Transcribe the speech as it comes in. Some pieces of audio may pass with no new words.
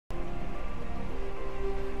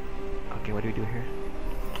Hey, what do we do here?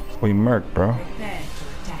 We murk, bro. Hey,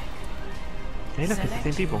 look, it's the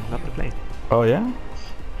same people. Love to play. Oh yeah?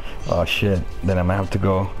 Oh shit. Then I might have to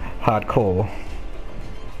go hardcore.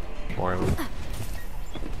 4 of them.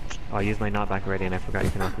 Oh, I used my knockback already and I forgot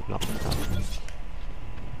you can also block and stuff.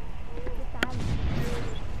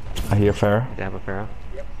 I hear Farah. They have a Pharaoh.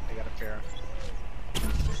 Yep, I got a Pharaoh.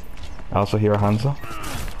 I also hear a Hanzo.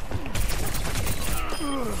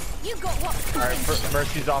 Alright,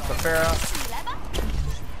 Mercy's off the Pharaoh.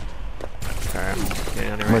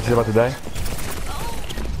 Mercy's about to die.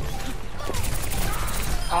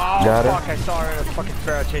 Oh, Got fuck, it. I saw her in a fucking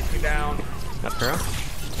Pharaoh chase me down. Got Pharaoh.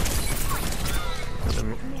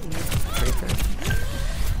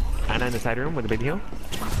 Anna in the side room with the big heal.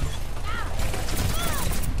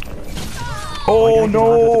 Oh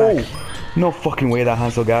no! No fucking way that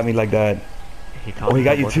Hansel got me like that. Oh, he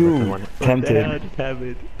got you too. Tempted. Damn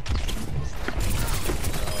it.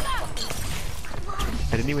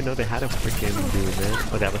 I didn't even know they had a freaking dude, man.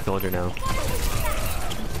 Oh, they have a soldier now.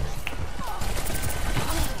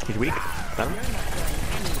 He's weak. Got him?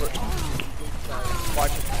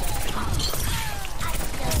 Watch it.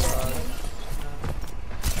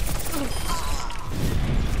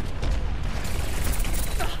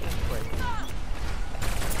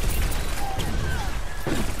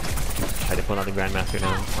 I just pulled out the Grandmaster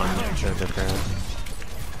now on the Pharaoh.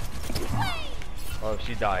 Oh,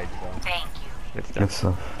 she died, so. Thank you. Good stuff. Good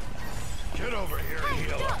stuff. Get over here and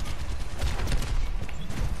heal up.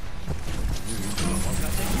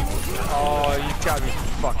 Oh, you gotta be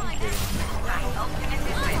fucking kidding me.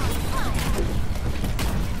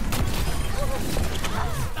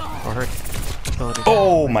 Oh, hurt.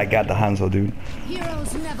 Oh my god, the Hanzo, dude.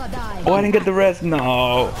 Heroes never die. Oh, I didn't get the rest.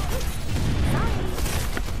 No.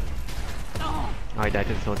 Oh, I died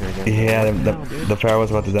to the soldier again. Yeah, the Pharaoh was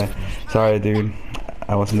about to die. Sorry, dude.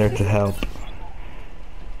 I wasn't there to help.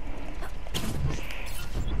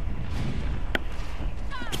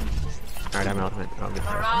 Alright, I'm ultimate. Oh, good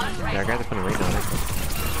stuff. Yeah, our guys are putting a raid on it.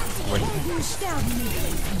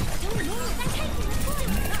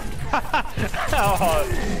 Oh,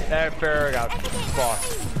 that Pharaoh got fucked.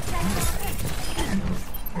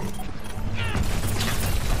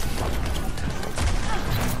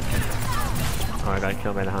 Oh, I got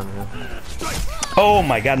killed by the Hanzo. Oh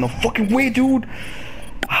my god, no fucking way, dude.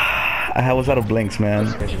 I was out of blinks, man.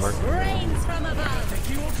 Rains from above.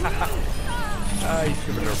 Ah, you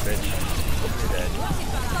stupid little bitch. You're dead.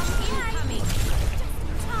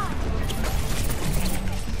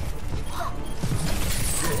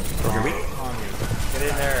 You're weak. Get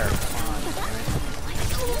in there.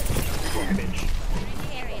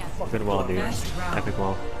 Good wall, dude. Epic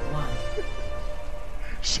wall.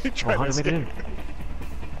 She Oh, tried Hanzo to made it in.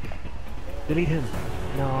 Delete him.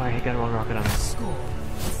 No, I got one rocket on him.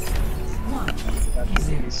 That's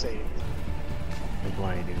really safe. That's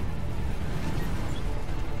why, dude.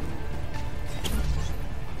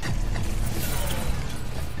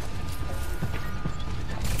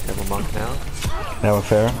 Double monk now. That was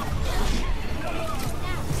fair.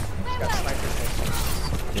 Got sniper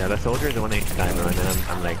thing. Yeah, the soldier is the one that needs to die, bro, and then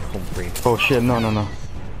I'm like home free. Oh shit, no, no, no.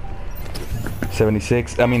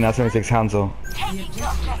 76, I mean not 76, Hanzo.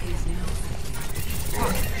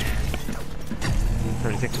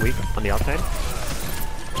 36 weak on the outside.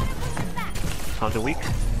 Hanzo weak.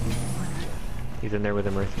 He's in there with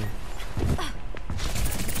a mercy.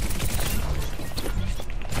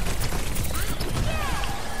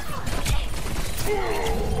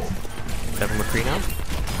 Devil McCree now?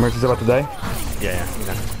 Mercy's about to die. Yeah, you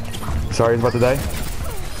got him. Sorry, he's about to die.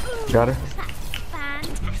 Got her.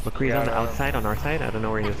 McCree's on the outside, on our side. I don't know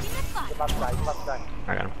where he is. Left side, left side.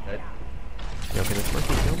 I got him. Yo, can this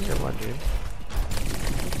mercy kill me or what, dude?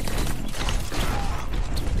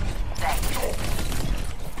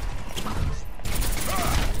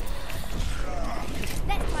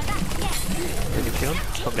 Did you kill him?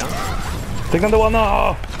 Come down. Take down the wall,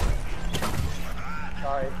 no!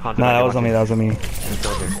 Sorry. Hanzo, Nah, that was on me, that was on me.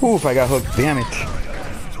 Oof, I got hooked, damn it.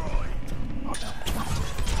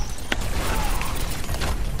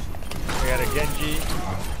 We got a Genji.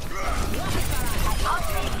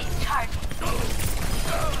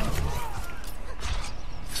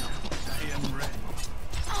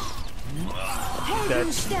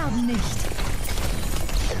 Helden sterben nicht.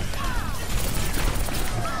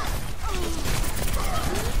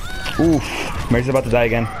 Oof, Mercy's about to die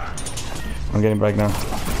again. I'm getting back now.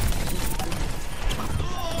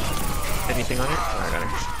 Anything on it? Oh, I got it.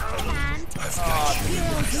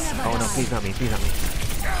 Oh no, please not me, please not me.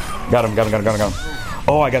 Got him.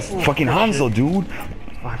 Oh, I got fucking Hanzo, dude.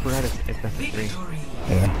 Oh, I forgot it's best of 3.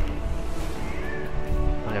 Yeah.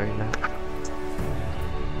 Oh, there he's at.